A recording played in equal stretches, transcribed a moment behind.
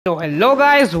So hello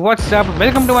guys, what's up?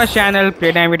 Welcome to my channel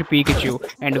Playtime with Pikachu,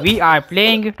 and we are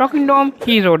playing Talking Tom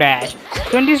Hero Dash.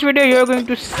 So in this video you're going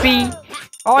to see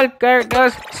all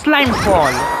characters slime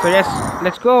fall. So yes,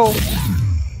 let's go.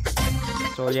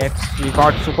 So yes, we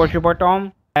got Super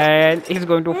Tom and he's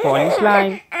going to fall in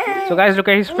slime. So guys, look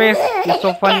at his face, he's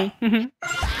so funny.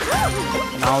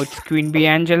 Now it's Queen Bee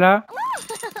Angela.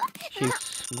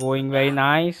 She's going very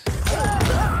nice.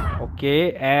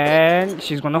 Okay, and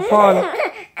she's gonna fall.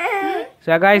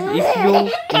 So guys, if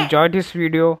you enjoyed this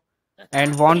video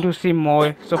and want to see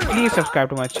more, so please subscribe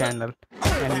to my channel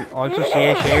and also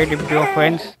share it with your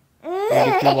friends.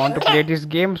 And if you want to play this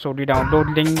game, so the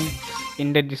download link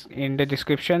in the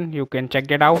description, you can check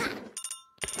it out.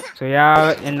 So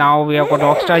yeah, and now we have got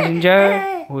Rockstar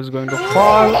Ginger who's going to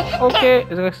fall. Okay,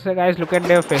 so guys, look at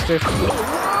their faces.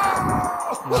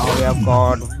 Now we have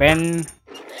got Ben,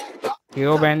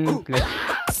 Hero Ben.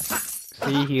 Let's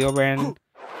see Hero Ben.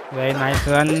 Very nice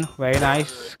run, very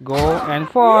nice go and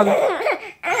fall.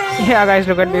 Yeah guys,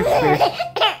 look at this face.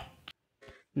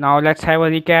 Now let's have a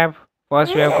recap.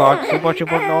 First we have got Super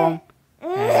Tom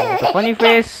and with a funny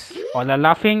face, all are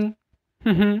laughing.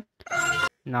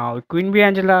 Now Queen Bee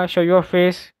Angela, show your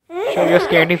face, show your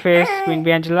scary face, Queen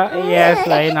Bee Angela. Yes,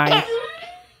 very nice.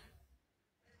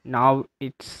 Now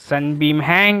it's Sunbeam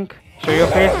Hank, show your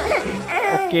face.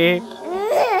 Okay.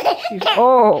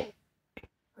 Oh,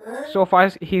 so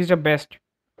far he's the best.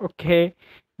 Okay,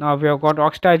 now we have got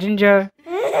Rockstar Ginger.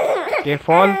 Okay,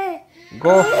 fall,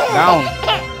 go down.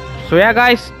 So yeah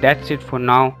guys, that's it for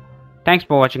now. Thanks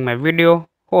for watching my video.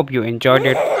 Hope you enjoyed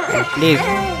it, and please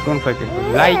don't forget to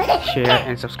like, share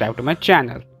and subscribe to my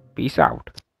channel. Peace out.